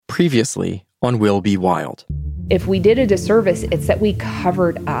Previously on Will Be Wild. If we did a disservice, it's that we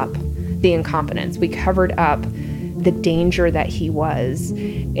covered up the incompetence. We covered up the danger that he was.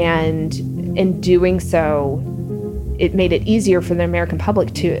 And in doing so, it made it easier for the American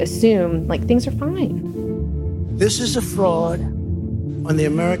public to assume, like, things are fine. This is a fraud on the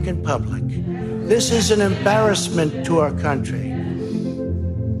American public. This is an embarrassment to our country.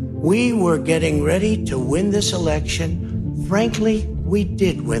 We were getting ready to win this election. Frankly, we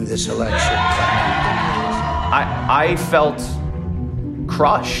did win this election. I felt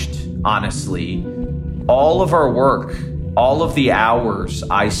crushed, honestly. All of our work, all of the hours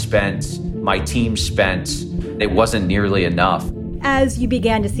I spent, my team spent, it wasn't nearly enough. As you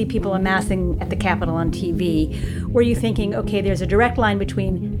began to see people amassing at the Capitol on TV, were you thinking, okay, there's a direct line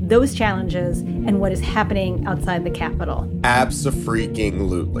between those challenges and what is happening outside the Capitol?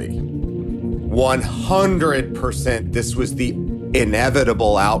 Abso-freaking-lutely. 100% this was the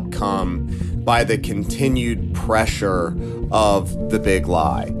inevitable outcome by the continued pressure of the big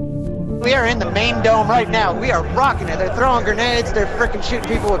lie. We are in the main dome right now. We are rocking it. They're throwing grenades. They're freaking shooting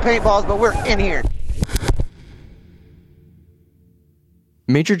people with paintballs, but we're in here.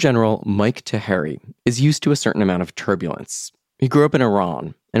 Major General Mike Taheri is used to a certain amount of turbulence. He grew up in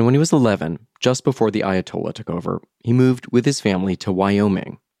Iran, and when he was 11, just before the Ayatollah took over, he moved with his family to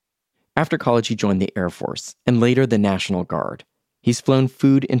Wyoming. After college, he joined the Air Force, and later the National Guard. He's flown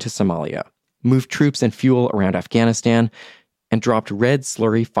food into Somalia, moved troops and fuel around Afghanistan, and dropped red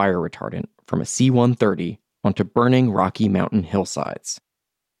slurry fire retardant from a C-130 onto burning Rocky Mountain hillsides.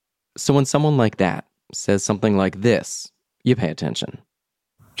 So when someone like that says something like this, you pay attention.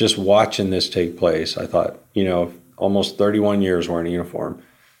 Just watching this take place, I thought, almost 31 years wearing a uniform.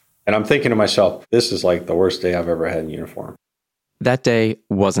 And I'm thinking to myself, this is like the worst day I've ever had in uniform. That day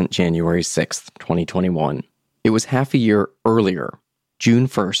wasn't January 6th, 2021. It was half a year earlier, June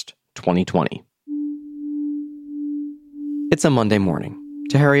 1st, 2020. It's a Monday morning.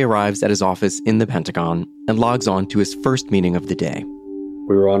 Taheri arrives at his office in the Pentagon and logs on to his first meeting of the day.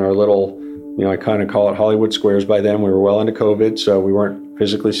 We were on our little, I kind of call it Hollywood Squares by then. We were well into COVID, so we weren't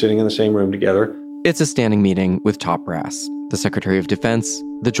physically sitting in the same room together. It's a standing meeting with top brass, the Secretary of Defense,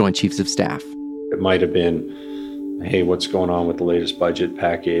 the Joint Chiefs of Staff. It might have been, hey, what's going on with the latest budget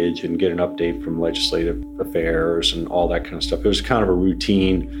package, and get an update from legislative affairs and all that kind of stuff. It was kind of a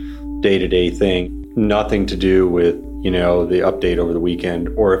routine day-to-day thing. Nothing to do with, the update over the weekend,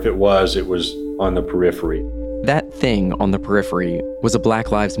 or if it was on the periphery. That thing on the periphery was a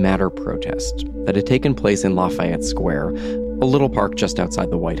Black Lives Matter protest that had taken place in Lafayette Square, a little park just outside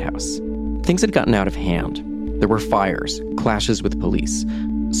the White House. Things had gotten out of hand. There were fires, clashes with police.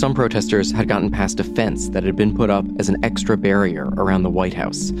 Some protesters had gotten past a fence that had been put up as an extra barrier around the White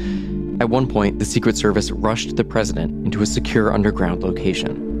House. At one point, the Secret Service rushed the president into a secure underground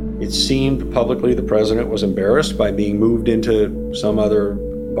location. It seemed publicly the president was embarrassed by being moved into some other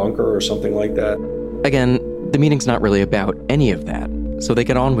bunker or something like that. Again, the meeting's not really about any of that, so they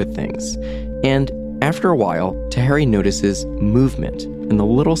get on with things. And after a while, Taheri notices movement in the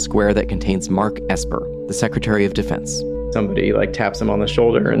little square that contains Mark Esper, the Secretary of Defense. Somebody taps him on the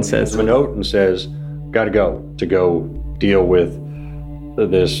shoulder and says, a note and says, got to go deal with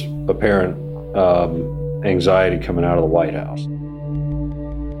this apparent anxiety coming out of the White House.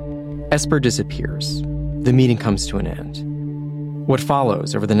 Esper disappears. The meeting comes to an end. What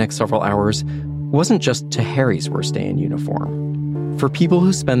follows over the next several hours wasn't just Taheri's worst day in uniform. For people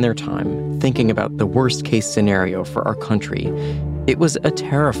who spend their time thinking about the worst-case scenario for our country, it was a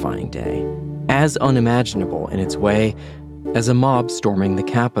terrifying day, as unimaginable in its way as a mob storming the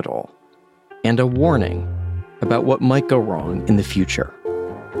Capitol, and a warning about what might go wrong in the future.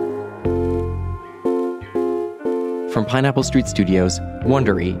 From Pineapple Street Studios,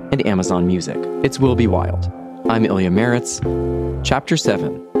 Wondery, and Amazon Music, it's Will Be Wild. I'm Ilya Meritz. Chapter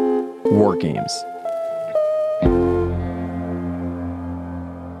 7, War Games.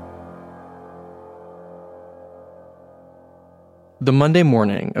 The Monday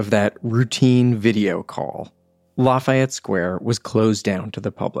morning of that routine video call, Lafayette Square was closed down to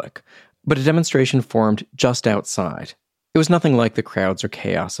the public, but a demonstration formed just outside. It was nothing like the crowds or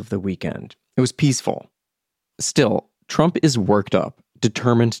chaos of the weekend. It was peaceful. Still, Trump is worked up,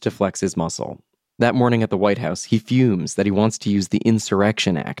 determined to flex his muscle. That morning at the White House, he fumes that he wants to use the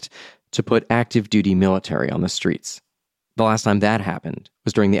Insurrection Act to put active duty military on the streets. The last time that happened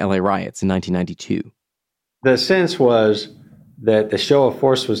was during the LA riots in 1992. The sense was that the show of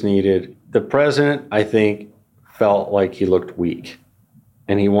force was needed. The president, I think, felt like he looked weak,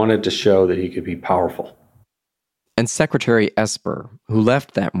 and he wanted to show that he could be powerful. And Secretary Esper, who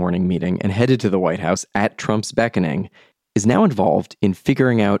left that morning meeting and headed to the White House at Trump's beckoning, is now involved in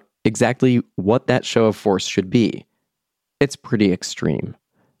figuring out exactly what that show of force should be. It's pretty extreme.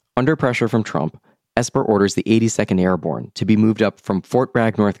 Under pressure from Trump, Esper orders the 82nd Airborne to be moved up from Fort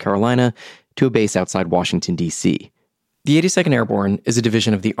Bragg, North Carolina, to a base outside Washington, D.C. The 82nd Airborne is a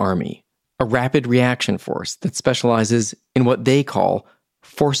division of the Army, a rapid reaction force that specializes in what they call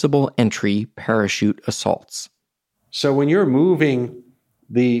forcible entry parachute assaults. So when you're moving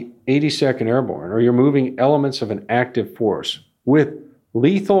the 82nd Airborne, or you're moving elements of an active force with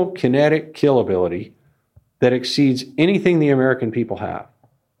lethal kinetic kill ability that exceeds anything the American people have,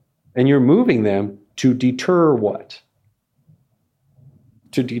 and you're moving them to deter what?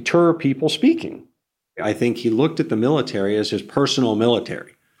 To deter people speaking. I think he looked at the military as his personal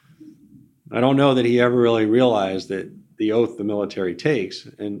military. I don't know that he ever really realized that the oath the military takes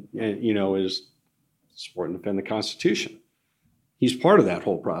and is support and defend the Constitution. He's part of that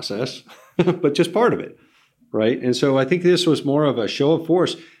whole process, but just part of it, right? And so I think this was more of a show of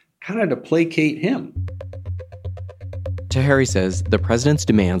force, kind of to placate him. Taheri says the president's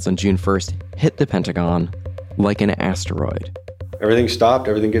demands on June 1st hit the Pentagon like an asteroid. Everything stopped,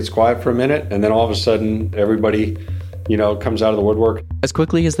 everything gets quiet for a minute, and then all of a sudden, everybody, comes out of the woodwork. As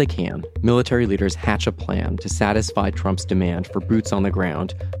quickly as they can, military leaders hatch a plan to satisfy Trump's demand for boots on the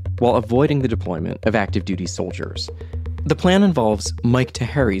ground while avoiding the deployment of active duty soldiers. The plan involves Mike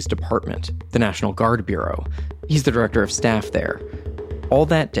Taheri's department, the National Guard Bureau. He's the director of staff there. All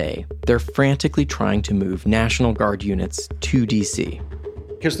that day, they're frantically trying to move National Guard units to D.C.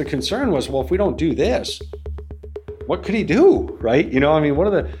 Because the concern was, well, if we don't do this, what could he do, right?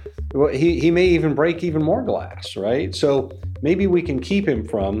 He may even break even more glass, right? So maybe we can keep him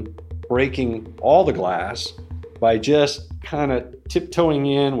from breaking all the glass by just kind of tiptoeing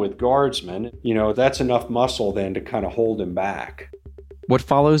in with guardsmen. That's enough muscle then to kind of hold him back. What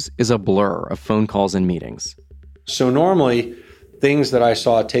follows is a blur of phone calls and meetings. So normally, things that I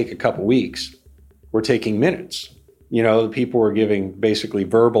saw take a couple weeks were taking minutes. People were giving basically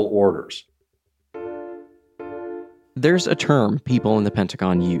verbal orders. There's a term people in the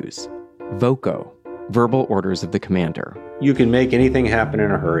Pentagon use, VOCO, verbal orders of the commander. You can make anything happen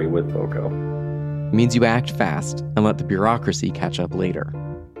in a hurry with VOCO. It means you act fast and let the bureaucracy catch up later.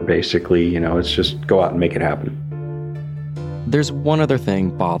 Basically, it's just go out and make it happen. There's one other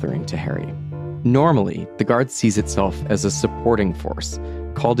thing bothering Taheri. Normally, the Guard sees itself as a supporting force,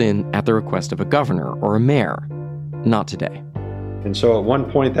 called in at the request of a governor or a mayor. Not today. And so at one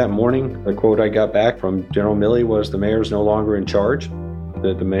point that morning, the quote I got back from General Milley was, the mayor's no longer in charge,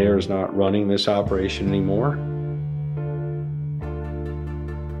 that the mayor is not running this operation anymore.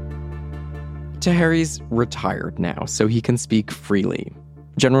 Taheri's retired now, so he can speak freely.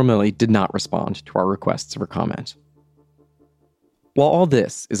 General Milley did not respond to our requests for comment. While all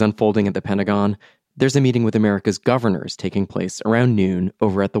this is unfolding at the Pentagon, there's a meeting with America's governors taking place around noon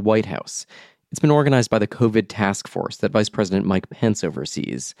over at the White House. It's been organized by the COVID task force that Vice President Mike Pence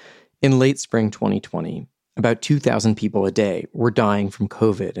oversees. In late spring 2020, about 2,000 people a day were dying from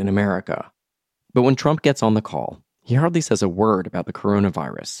COVID in America. But when Trump gets on the call, he hardly says a word about the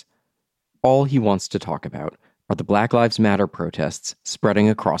coronavirus. All he wants to talk about are the Black Lives Matter protests spreading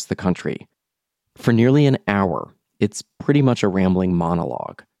across the country. For nearly an hour, it's pretty much a rambling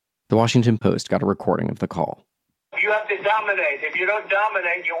monologue. The Washington Post got a recording of the call. You have to dominate. If you don't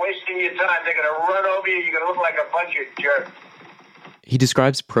dominate, you're wasting your time. They're going to run over you. You're going to look like a bunch of jerks. He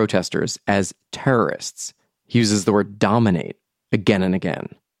describes protesters as terrorists. He uses the word dominate again and again.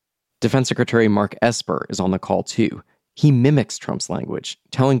 Defense Secretary Mark Esper is on the call too. He mimics Trump's language,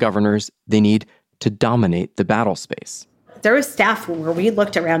 telling governors they need to dominate the battle space. There was staff where we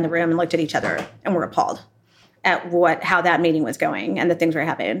looked around the room and looked at each other and were appalled at how that meeting was going and the things were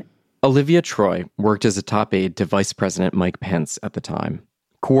happening. Olivia Troy worked as a top aide to Vice President Mike Pence at the time,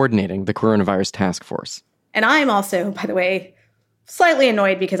 coordinating the coronavirus task force. And I'm also, by the way, slightly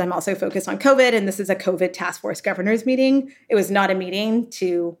annoyed because I'm also focused on COVID, and this is a COVID task force governors meeting. It was not a meeting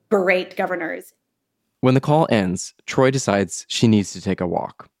to berate governors. When the call ends, Troy decides she needs to take a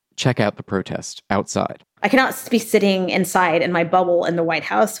walk, check out the protest outside. I cannot be sitting inside in my bubble in the White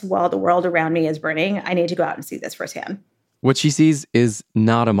House while the world around me is burning. I need to go out and see this firsthand. What she sees is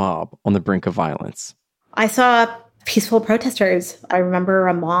not a mob on the brink of violence. I saw peaceful protesters. I remember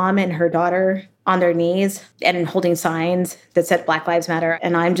a mom and her daughter on their knees and holding signs that said Black Lives Matter.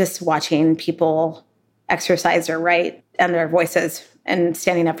 And I'm just watching people exercise their right and their voices and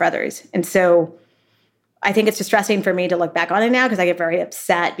standing up for others. And so I think it's distressing for me to look back on it now because I get very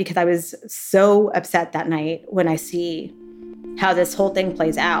upset because I was so upset that night when I see how this whole thing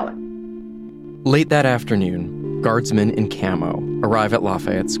plays out. Late that afternoon, guardsmen in camo arrive at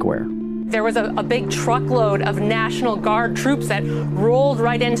Lafayette Square. There was a big truckload of National Guard troops that rolled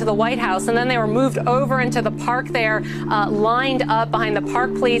right into the White House, and then they were moved over into the park there, lined up behind the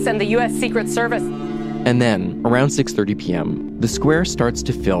Park Police and the U.S. Secret Service. And then, around 6:30 p.m., the square starts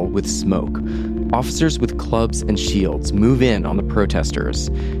to fill with smoke. Officers with clubs and shields move in on the protesters.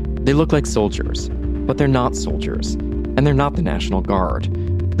 They look like soldiers, but they're not soldiers, and they're not the National Guard.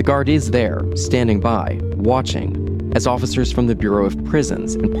 The Guard is there, standing by, watching, as officers from the Bureau of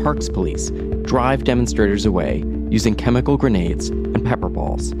Prisons and Parks Police drive demonstrators away using chemical grenades and pepper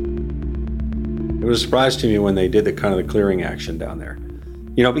balls. It was a surprise to me when they did the clearing action down there.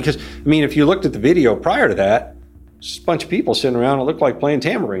 Because, if you looked at the video prior to that, just a bunch of people sitting around, it looked like playing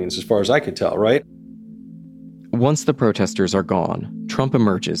tambourines as far as I could tell, right? Once the protesters are gone, Trump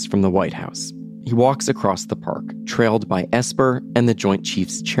emerges from the White House. He walks across the park, trailed by Esper and the Joint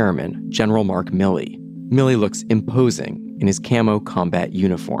Chiefs Chairman, General Mark Milley. Milley looks imposing in his camo combat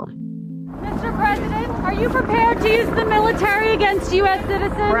uniform. Mr. President, are you prepared to use the military against U.S.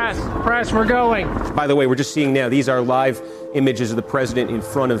 citizens? Press, we're going. By the way, we're just seeing now, these are live images of the president in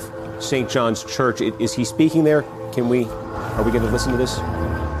front of St. John's Church. Is he speaking there? Are we going to listen to this?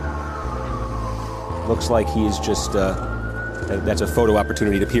 Looks like he is just, that's a photo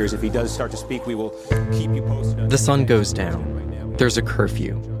opportunity. It appears if he does start to speak, we will keep you posted. The sun goes down. There's a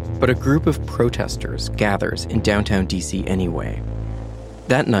curfew, but a group of protesters gathers in downtown D.C. anyway.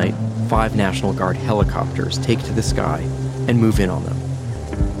 That night, 5 National Guard helicopters take to the sky and move in on them.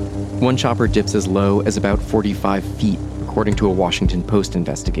 One chopper dips as low as about 45 feet, according to a Washington Post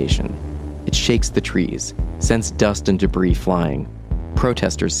investigation. It shakes the trees, sends dust and debris flying.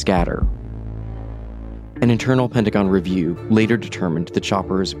 Protesters scatter. An internal Pentagon review later determined the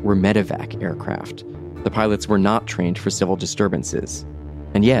choppers were medevac aircraft. The pilots were not trained for civil disturbances.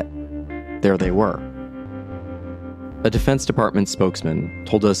 And yet, there they were. A Defense Department spokesman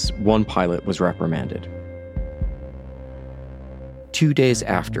told us one pilot was reprimanded. 2 days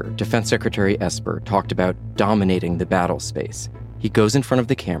after Defense Secretary Esper talked about dominating the battle space, he goes in front of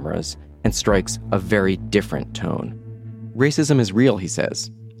the cameras and strikes a very different tone. Racism is real, he says.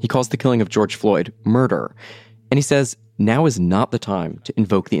 He calls the killing of George Floyd murder. And he says now is not the time to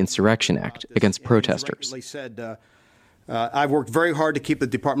invoke the Insurrection Act against protesters. I've worked very hard to keep the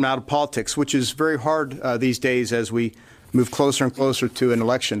department out of politics, which is very hard these days as we move closer and closer to an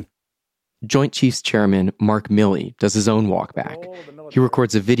election. Joint Chiefs Chairman Mark Milley does his own walk back. He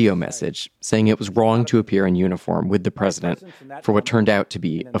records a video message saying it was wrong to appear in uniform with the president for what turned out to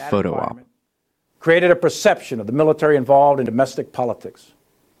be a photo op. Created a perception of the military involved in domestic politics.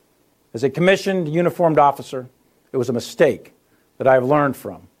 As a commissioned, uniformed officer, it was a mistake that I have learned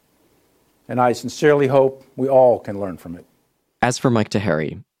from, and I sincerely hope we all can learn from it. As for Mike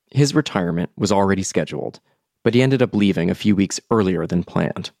Taheri, his retirement was already scheduled, but he ended up leaving a few weeks earlier than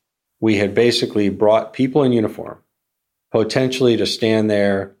planned. We had basically brought people in uniform, potentially to stand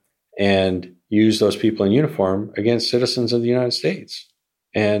there and use those people in uniform against citizens of the United States.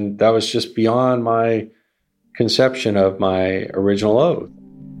 And that was just beyond my conception of my original oath.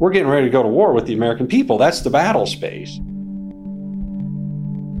 We're getting ready to go to war with the American people. That's the battle space.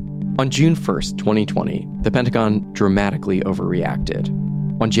 On June 1st, 2020, the Pentagon dramatically overreacted.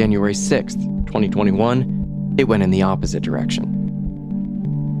 On January 6th, 2021, it went in the opposite direction.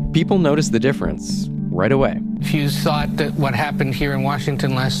 People noticed the difference right away. If you thought that what happened here in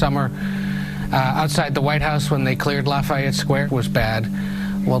Washington last summer, outside the White House when they cleared Lafayette Square was bad,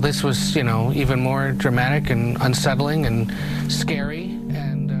 well, this was, even more dramatic and unsettling and scary.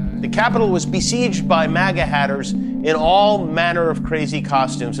 The Capitol was besieged by MAGA hatters in all manner of crazy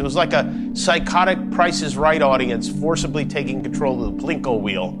costumes. It was like a psychotic Price is Right audience forcibly taking control of the Plinko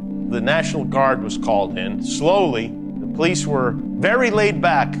wheel. The National Guard was called in. Slowly, the police were very laid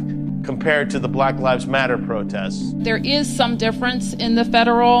back compared to the Black Lives Matter protests. There is some difference in the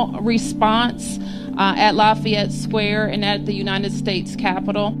federal response at Lafayette Square and at the United States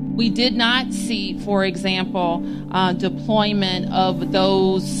Capitol. We did not see, for example, deployment of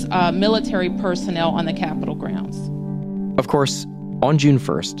those military personnel on the Capitol grounds. Of course, on June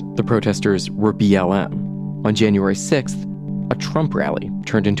 1st, the protesters were BLM. On January 6th, a Trump rally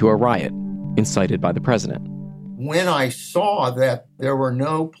turned into a riot, incited by the president. When I saw that there were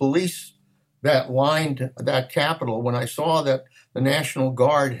no police that lined that Capitol, when I saw that the National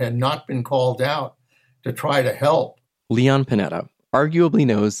Guard had not been called out to try to help. Leon Panetta arguably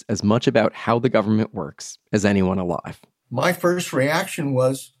knows as much about how the government works as anyone alive. My first reaction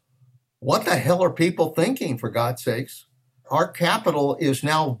was, what the hell are people thinking, for God's sakes? Our Capitol is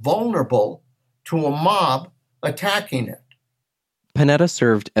now vulnerable to a mob attacking it. Panetta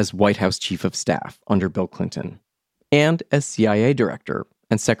served as White House Chief of Staff under Bill Clinton and as CIA Director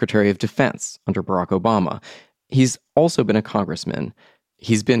and Secretary of Defense under Barack Obama. He's also been a congressman.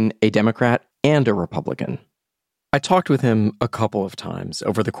 He's been a Democrat and a Republican. I talked with him a couple of times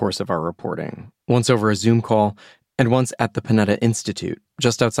over the course of our reporting, once over a Zoom call and once at the Panetta Institute,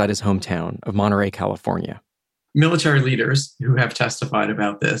 just outside his hometown of Monterey, California. Military leaders who have testified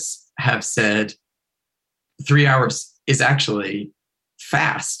about this have said 3 hours is actually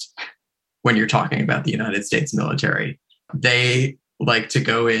fast when you're talking about the United States military. They like to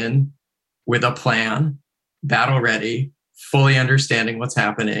go in with a plan, battle ready, fully understanding what's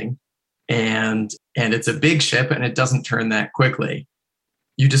happening, and it's a big ship and it doesn't turn that quickly.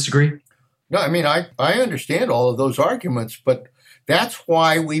 You disagree? No, I mean, I understand all of those arguments, but that's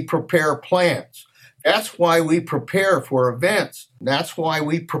why we prepare plans. That's why we prepare for events. That's why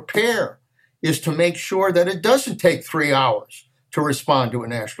we prepare, is to make sure that it doesn't take 3 hours to respond to a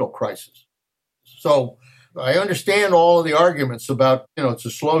national crisis. So I understand all of the arguments about, it's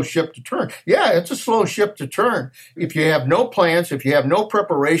a slow ship to turn. Yeah, it's a slow ship to turn. If you have no plans, if you have no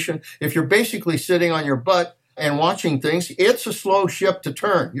preparation, if you're basically sitting on your butt and watching things, it's a slow ship to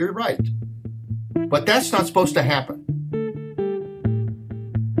turn. You're right. But that's not supposed to happen.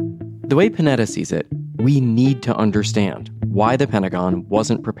 The way Panetta sees it, we need to understand why the Pentagon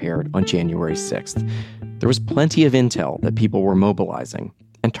wasn't prepared on January 6th. There was plenty of intel that people were mobilizing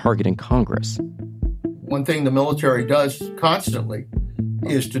and targeting Congress. One thing the military does constantly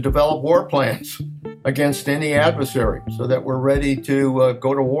is to develop war plans against any adversary so that we're ready to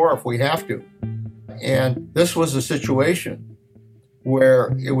go to war if we have to. And this was a situation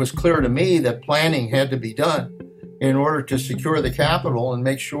where it was clear to me that planning had to be done in order to secure the Capitol and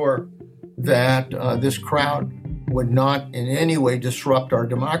make sure that this crowd would not in any way disrupt our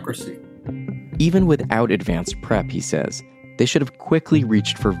democracy. Even without advanced prep, he says, they should have quickly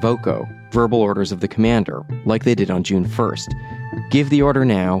reached for VOCO, verbal orders of the commander, like they did on June 1st. Give the order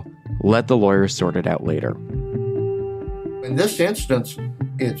now, let the lawyers sort it out later. In this instance,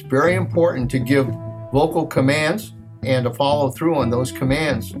 it's very important to give vocal commands and to follow through on those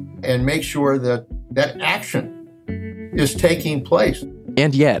commands and make sure that that action is taking place.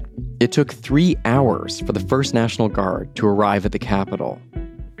 And yet, it took 3 hours for the 1st National Guard to arrive at the Capitol.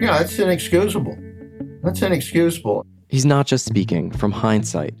 Yeah, that's inexcusable. That's inexcusable. He's not just speaking from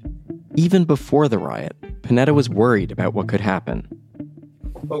hindsight. Even before the riot, Panetta was worried about what could happen.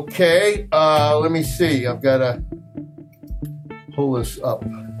 Okay, let me see. I've got to pull this up.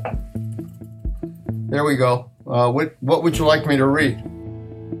 There we go. What would you like me to read?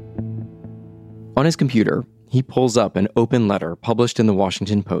 On his computer, he pulls up an open letter published in the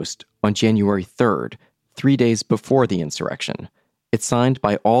Washington Post on January 3rd, 3 days before the insurrection. It's signed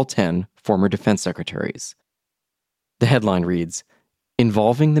by all 10 former defense secretaries. The headline reads,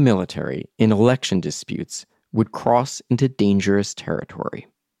 "Involving the military in election disputes would cross into dangerous territory."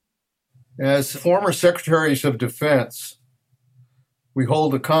 As former secretaries of defense, we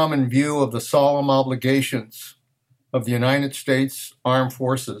hold a common view of the solemn obligations of the United States Armed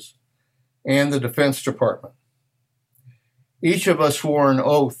Forces and the Defense Department. Each of us swore an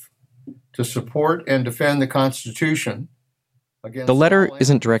oath to support and defend the Constitution. The letter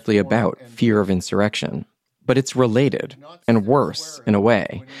isn't directly about fear of insurrection, but it's related, and worse in a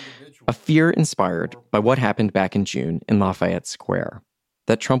way. A fear inspired by what happened back in June in Lafayette Square,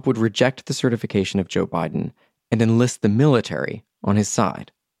 that Trump would reject the certification of Joe Biden and enlist the military on his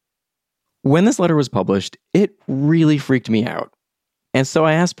side. When this letter was published, it really freaked me out. And so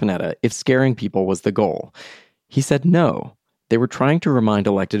I asked Panetta if scaring people was the goal. He said no. They were trying to remind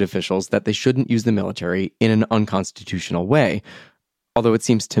elected officials that they shouldn't use the military in an unconstitutional way, although it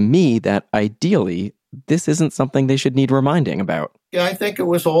seems to me that ideally, this isn't something they should need reminding about. Yeah, I think it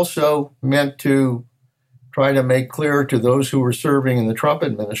was also meant to try to make clear to those who were serving in the Trump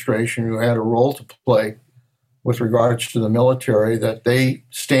administration who had a role to play with regards to the military that they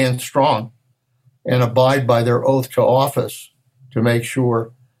stand strong and abide by their oath to office to make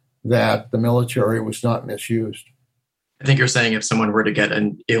sure that the military was not misused. I think you're saying if someone were to get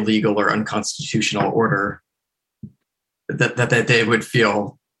an illegal or unconstitutional order, that they would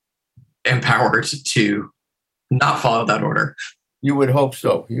feel empowered to not follow that order. You would hope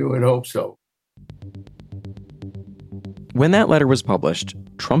so. You would hope so. When that letter was published,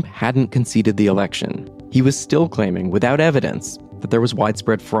 Trump hadn't conceded the election. He was still claiming, without evidence, that there was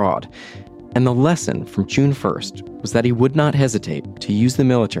widespread fraud. And the lesson from June 1st was that he would not hesitate to use the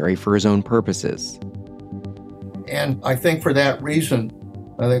military for his own purposes. And I think for that reason,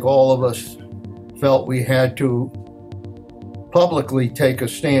 I think all of us felt we had to publicly take a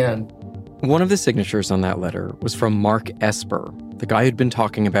stand. One of the signatures on that letter was from Mark Esper, the guy who'd been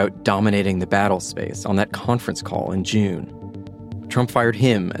talking about dominating the battle space on that conference call in June. Trump fired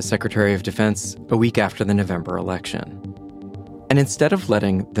him as Secretary of Defense a week after the November election. And instead of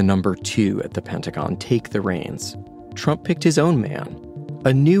letting the number 2 at the Pentagon take the reins, Trump picked his own man,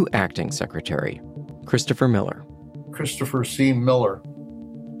 a new acting secretary, Christopher Miller. Christopher C. Miller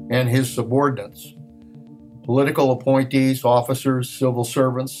and his subordinates, political appointees, officers, civil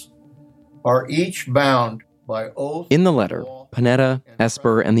servants, are each bound by oath. In the letter, Panetta,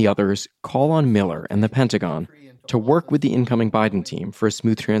 Esper, and the others call on Miller and the Pentagon to work with the incoming Biden team for a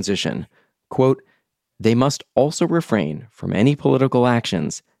smooth transition. Quote, they must also refrain from any political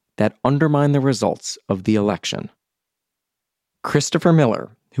actions that undermine the results of the election. Christopher Miller,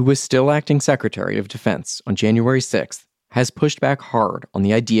 who was still acting Secretary of Defense on January 6th, has pushed back hard on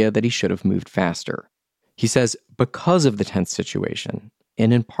the idea that he should have moved faster. He says because of the tense situation,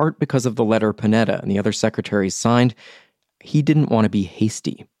 and in part because of the letter Panetta and the other secretaries signed, he didn't want to be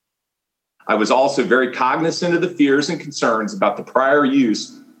hasty. I was also very cognizant of the fears and concerns about the prior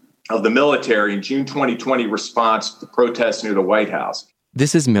use of the military in June 2020 response to the protests near the White House.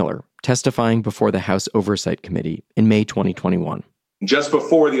 This is Miller testifying before the House Oversight Committee in May 2021. Just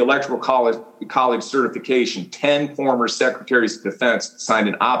before the Electoral College certification, 10 former secretaries of defense signed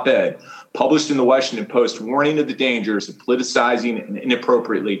an op-ed published in the Washington Post warning of the dangers of politicizing and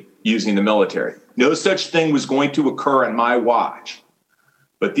inappropriately using the military. No such thing was going to occur on my watch.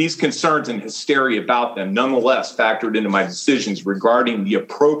 But these concerns and hysteria about them nonetheless factored into my decisions regarding the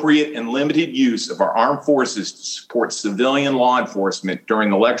appropriate and limited use of our armed forces to support civilian law enforcement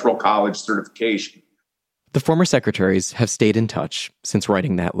during the Electoral College certification. The former secretaries have stayed in touch since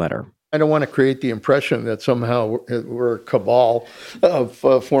writing that letter. I don't want to create the impression that somehow we're a cabal of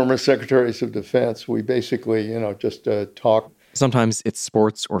former secretaries of defense. We basically, just talk. Sometimes it's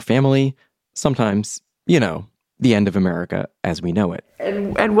sports or family. Sometimes, the end of America as we know it.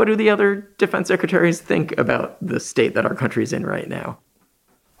 And what do the other defense secretaries think about the state that our country's in right now?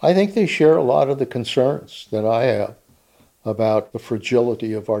 I think they share a lot of the concerns that I have about the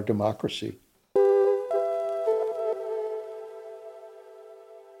fragility of our democracy.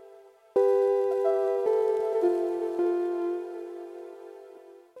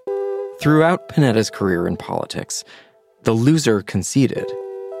 Throughout Panetta's career in politics, the loser conceded.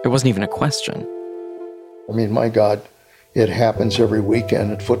 It wasn't even a question. I mean, my God, it happens every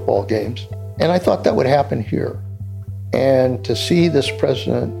weekend at football games. And I thought that would happen here. And to see this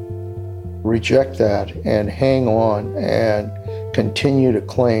president reject that and hang on and continue to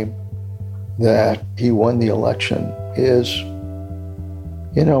claim that he won the election is,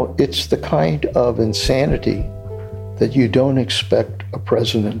 it's the kind of insanity that you don't expect a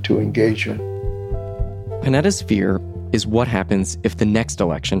president to engage in. Panetta's fear is what happens if the next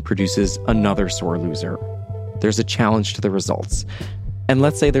election produces another sore loser. There's a challenge to the results. And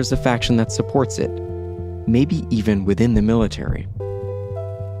let's say there's a faction that supports it, maybe even within the military.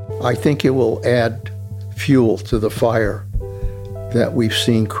 I think it will add fuel to the fire that we've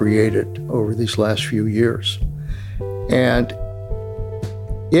seen created over these last few years. And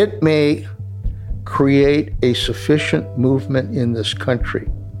it may create a sufficient movement in this country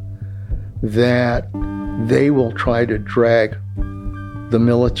that they will try to drag the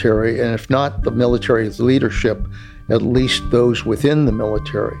military, and if not the military's leadership, at least those within the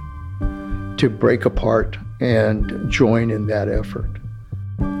military, to break apart and join in that effort.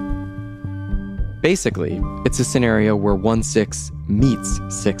 Basically, it's a scenario where 1-6 meets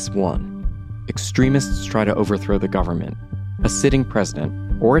 6-1. Extremists try to overthrow the government. A sitting president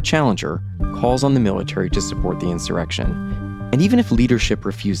or a challenger calls on the military to support the insurrection. And even if leadership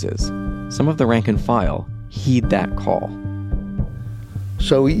refuses, some of the rank and file heed that call.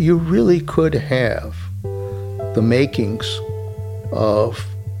 So you really could have the makings of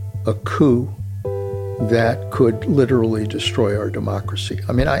a coup that could literally destroy our democracy.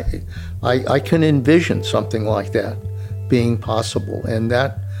 I mean, I can envision something like that being possible, and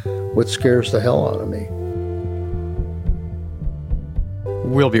that's what scares the hell out of me.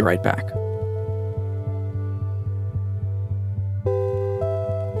 We'll be right back.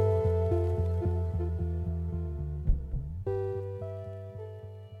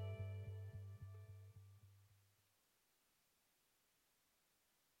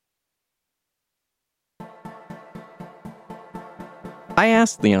 I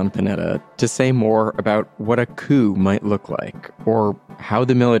asked Leon Panetta to say more about what a coup might look like, or how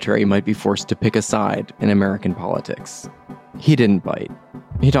the military might be forced to pick a side in American politics. He didn't bite.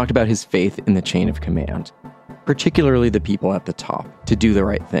 He talked about his faith in the chain of command, particularly the people at the top, to do the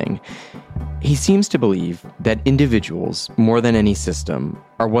right thing. He seems to believe that individuals, more than any system,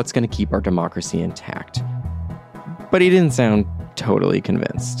 are what's going to keep our democracy intact. But he didn't sound totally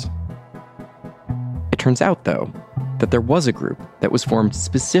convinced. It turns out, though, that there was a group that was formed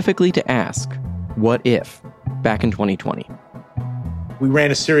specifically to ask, what if, back in 2020. We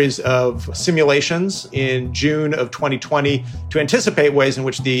ran a series of simulations in June of 2020 to anticipate ways in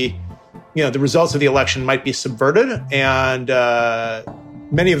which the results of the election might be subverted. And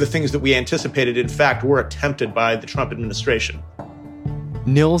many of the things that we anticipated, in fact, were attempted by the Trump administration.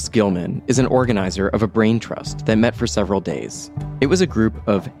 Nils Gilman is an organizer of a brain trust that met for several days. It was a group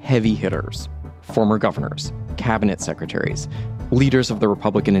of heavy hitters, former governors, cabinet secretaries, leaders of the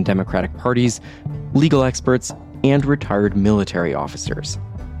Republican and Democratic parties, legal experts, and retired military officers.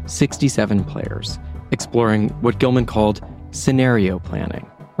 67 players, exploring what Gilman called scenario planning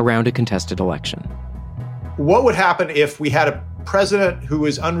around a contested election. What would happen if we had a president who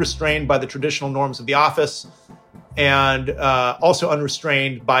is unrestrained by the traditional norms of the office and also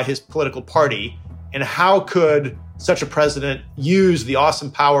unrestrained by his political party? And how could such a president use the awesome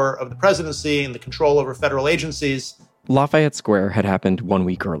power of the presidency and the control over federal agencies? Lafayette Square had happened 1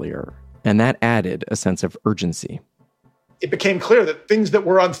 week earlier, and that added a sense of urgency. It became clear that things that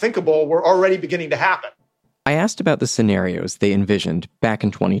were unthinkable were already beginning to happen. I asked about the scenarios they envisioned back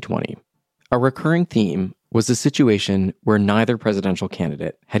in 2020. A recurring theme was a situation where neither presidential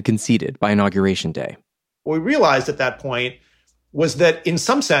candidate had conceded by Inauguration Day. What we realized at that point was that, in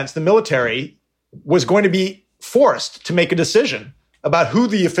some sense, the military was going to be forced to make a decision about who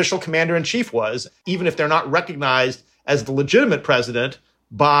the official commander-in-chief was, even if they're not recognized as the legitimate president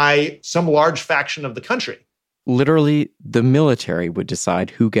by some large faction of the country. Literally, the military would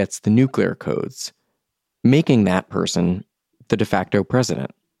decide who gets the nuclear codes, making that person the de facto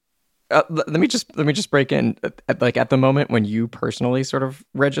president. Let me just break in. At the moment when you personally sort of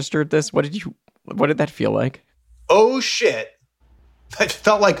registered this, what did that feel like? Oh shit! It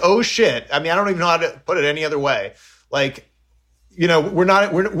felt like oh shit. I mean, I don't even know how to put it any other way. Like, we're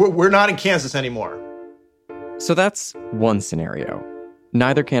not in Kansas anymore. So that's one scenario.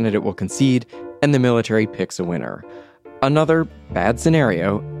 Neither candidate will concede, and the military picks a winner. Another bad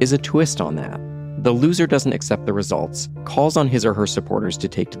scenario is a twist on that. The loser doesn't accept the results, calls on his or her supporters to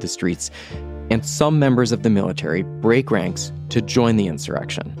take to the streets, and some members of the military break ranks to join the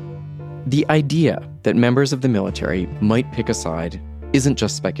insurrection. The idea that members of the military might pick a side isn't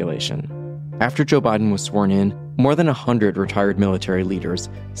just speculation. After Joe Biden was sworn in, more than 100 retired military leaders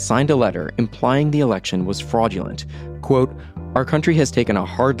signed a letter implying the election was fraudulent. Quote, "Our country has taken a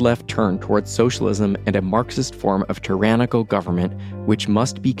hard left turn towards socialism and a Marxist form of tyrannical government, which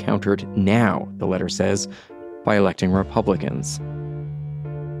must be countered now," the letter says, by electing Republicans.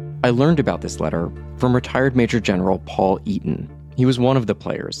 I learned about this letter from retired Major General Paul Eaton. He was one of the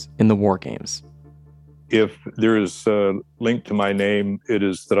players in the war games. If there is a link to my name, it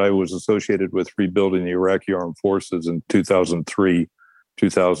is that I was associated with rebuilding the Iraqi armed forces in 2003,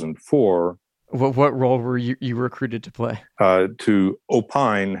 2004. What role were you recruited to play? To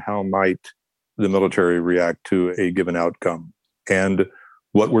opine how might the military react to a given outcome, and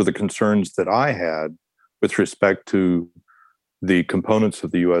what were the concerns that I had with respect to the components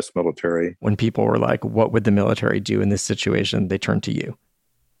of the U.S. military. When people were like, what would the military do in this situation? They turned to you.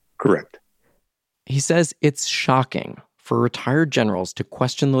 Correct. He says it's shocking for retired generals to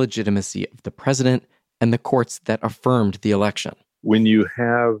question the legitimacy of the president and the courts that affirmed the election. When you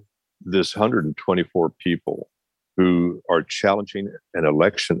have this 124 people who are challenging an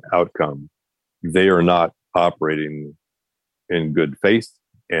election outcome, they are not operating in good faith,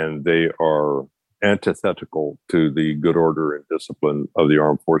 and they are antithetical to the good order and discipline of the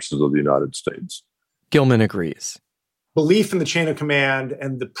armed forces of the United States. Gilman agrees. Belief in the chain of command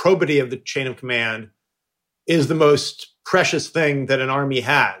and the probity of the chain of command is the most precious thing that an army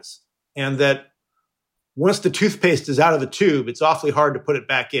has. And that once the toothpaste is out of the tube, it's awfully hard to put it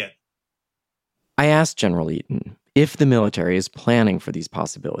back in. I asked General Eaton if the military is planning for these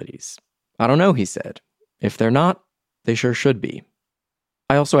possibilities. I don't know, he said. If they're not, they sure should be.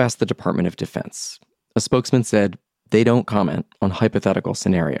 I also asked the Department of Defense. A spokesman said they don't comment on hypothetical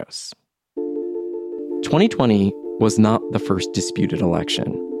scenarios. 2020 was not the first disputed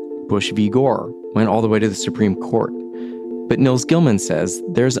election. Bush v. Gore went all the way to the Supreme Court. But Nils Gilman says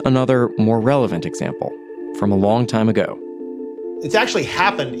there's another more relevant example from a long time ago. It's actually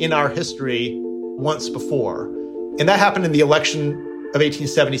happened in our history once before, and that happened in the election of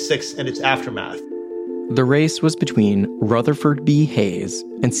 1876 and its aftermath. The race was between Rutherford B. Hayes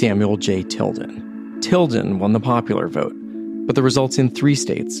and Samuel J. Tilden. Tilden won the popular vote, but the results in 3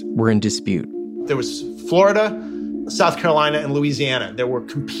 states were in dispute. There was Florida, South Carolina, and Louisiana. There were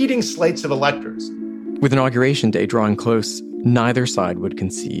competing slates of electors. With Inauguration Day drawing close, neither side would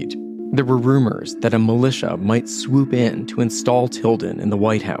concede. There were rumors that a militia might swoop in to install Tilden in the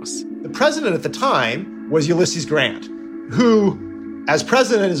White House. The president at the time was Ulysses Grant, who, as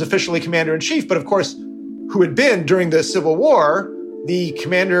president, is officially commander-in-chief, but of course, who had been, during the Civil War, the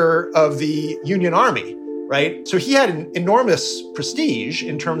commander of the Union Army, right? So he had an enormous prestige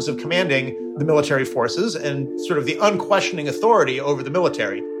in terms of commanding the military forces and sort of the unquestioning authority over the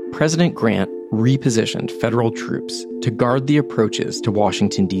military. President Grant repositioned federal troops to guard the approaches to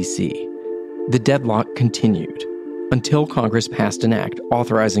Washington, D.C. The deadlock continued until Congress passed an act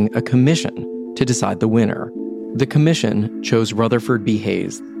authorizing a commission to decide the winner. The commission chose Rutherford B.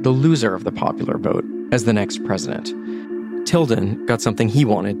 Hayes, the loser of the popular vote, as the next president. Tilden got something he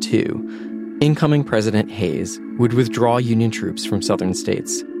wanted, too. Incoming President Hayes would withdraw Union troops from southern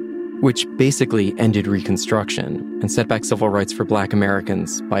states, which basically ended Reconstruction and set back civil rights for Black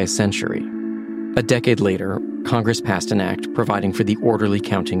Americans by a century. A decade later, Congress passed an act providing for the orderly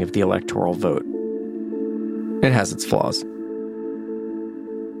counting of the electoral vote. It has its flaws.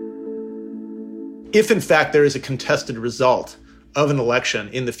 If, in fact, there is a contested result of an election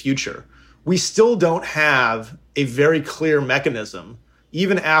in the future, we still don't have a very clear mechanism,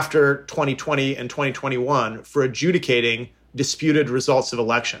 even after 2020 and 2021, for adjudicating disputed results of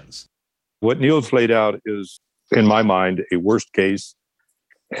elections. What Neil's laid out is, in my mind, a worst case,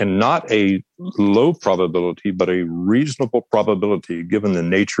 and not a low probability, but a reasonable probability, given the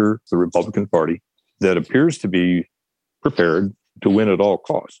nature of the Republican Party, that appears to be prepared to win at all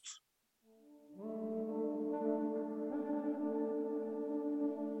costs.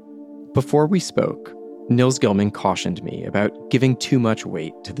 Before we spoke, Nils Gilman cautioned me about giving too much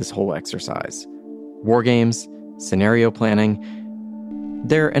weight to this whole exercise. War games, scenario planning,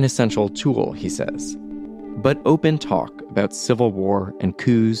 they're an essential tool, he says. But open talk about civil war and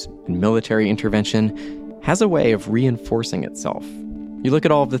coups and military intervention has a way of reinforcing itself. You look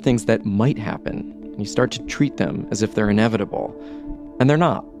at all of the things that might happen, and you start to treat them as if they're inevitable, and they're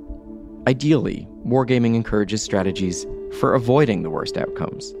not. Ideally, wargaming encourages strategies for avoiding the worst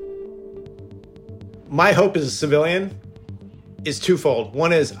outcomes. My hope as a civilian is twofold.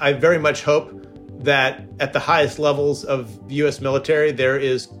 One is I very much hope that at the highest levels of the U.S. military, there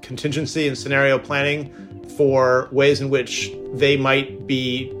is contingency and scenario planning for ways in which they might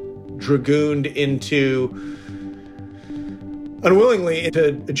be dragooned unwillingly into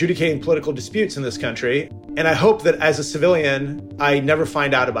adjudicating political disputes in this country. And I hope that as a civilian, I never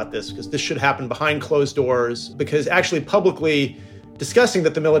find out about this, because this should happen behind closed doors, because actually publicly discussing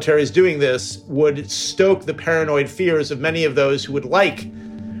that the military is doing this would stoke the paranoid fears of many of those who would like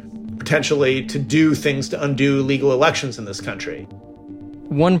potentially to do things to undo legal elections in this country.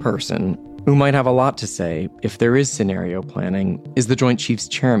 One person who might have a lot to say if there is scenario planning is the Joint Chiefs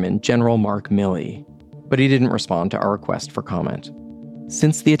Chairman, General Mark Milley, but he didn't respond to our request for comment.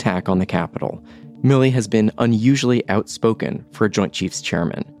 Since the attack on the Capitol, Milley has been unusually outspoken for a Joint Chiefs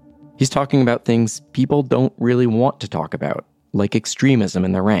Chairman. He's talking about things people don't really want to talk about, like extremism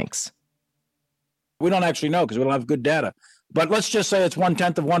in the ranks. We don't actually know because we don't have good data. But let's just say it's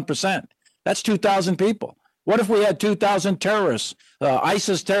 0.1%. That's 2,000 people. What if we had 2,000 terrorists,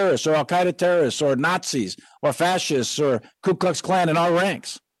 ISIS terrorists or Al-Qaeda terrorists or Nazis or fascists or Ku Klux Klan in our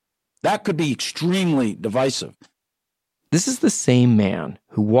ranks? That could be extremely divisive. This is the same man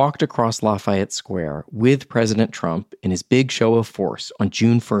who walked across Lafayette Square with President Trump in his big show of force on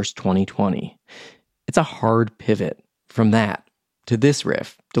June 1st, 2020. It's a hard pivot from that to this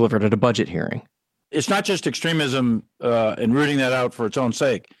riff delivered at a budget hearing. It's not just extremism and rooting that out for its own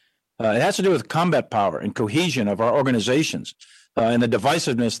sake. It has to do with combat power and cohesion of our organizations and the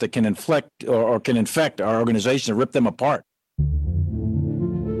divisiveness that can inflict or can infect our organizations and rip them apart.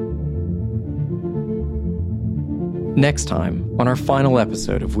 Next time, on our final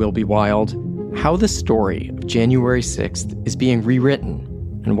episode of We'll Be Wild, how the story of January 6th is being rewritten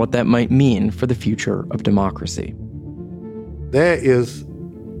and what that might mean for the future of democracy. There is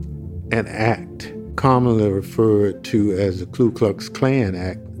an act commonly referred to as the Ku Klux Klan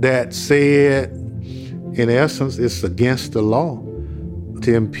Act that said, in essence, it's against the law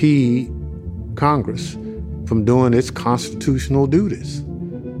to impede Congress from doing its constitutional duties.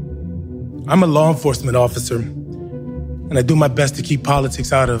 I'm a law enforcement officer, and I do my best to keep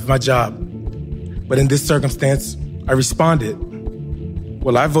politics out of my job. But in this circumstance, I responded.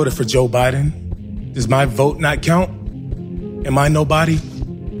 Well, I voted for Joe Biden. Does my vote not count? Am I nobody?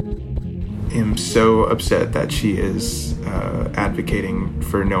 I'm so upset that she is advocating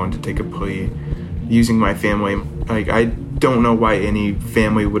for no one to take a plea, using my family. Like, I don't know why any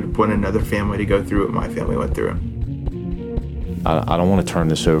family would want another family to go through what my family went through. I don't want to turn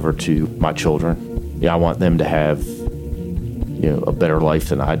this over to my children. Yeah, I want them to have, a better life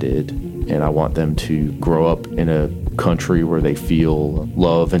than I did. and I want them to grow up in a country where they feel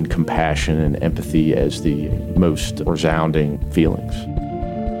love and compassion and empathy as the most resounding feelings.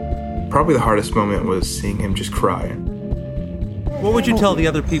 Probably the hardest moment was seeing him just cry. What would you tell the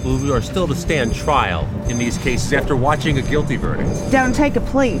other people who are still to stand trial in these cases after watching a guilty verdict? Don't take a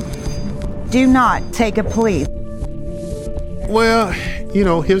plea. Do not take a plea. Well, you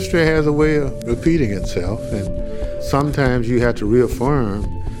know, history has a way of repeating itself, and sometimes you have to reaffirm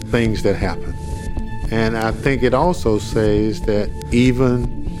things that happen. And I think it also says that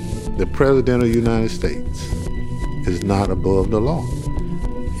even the President of the United States is not above the law.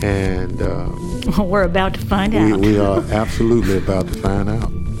 And we're about to find out. We are absolutely about to find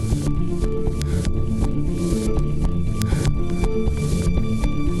out.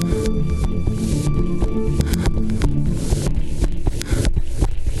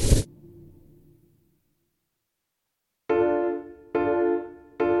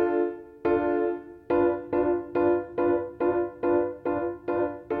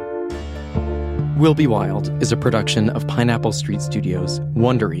 Will Be Wild is a production of Pineapple Street Studios,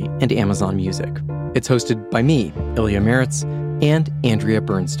 Wondery, and Amazon Music. It's hosted by me, Ilya Meritz, and Andrea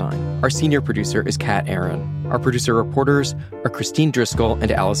Bernstein. Our senior producer is Kat Aaron. Our producer-reporters are Christine Driscoll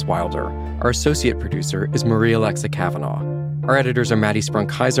and Alice Wilder. Our associate producer is Maria Alexa Kavanaugh. Our editors are Maddie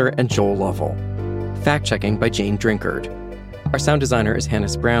Sprung-Kaiser and Joel Lovell. Fact-checking by Jane Drinkard. Our sound designer is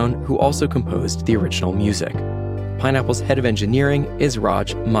Hannes Brown, who also composed the original music. Pineapple's head of engineering is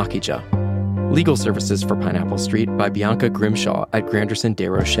Raj Makhija. Legal services for Pineapple Street by Bianca Grimshaw at Granderson des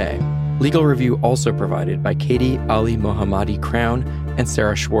Rochers. Legal review also provided by Katie Ali Mohammadi Crown and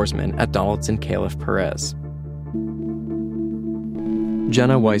Sarah Schwarzman at Donaldson Califf Perez.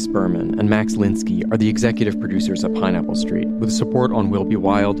 Jenna Weiss Berman and Max Linsky are the executive producers of Pineapple Street, with support on Will Be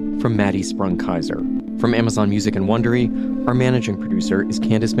Wild from Maddie Sprung-Kaiser. From Amazon Music and Wondery, our managing producer is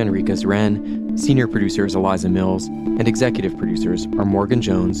Candice Manriquez-Wren, senior producer is Eliza Mills, and executive producers are Morgan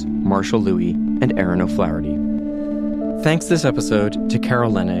Jones, Marshall Louie, and Aaron O'Flaherty. Thanks this episode to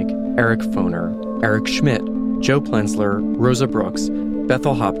Carol Lenig, Eric Foner, Eric Schmidt, Joe Plensler, Rosa Brooks,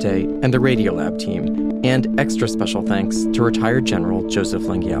 Bethel Hopte, and the Radiolab team, and extra special thanks to retired General Joseph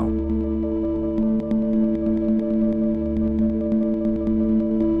Lengyel.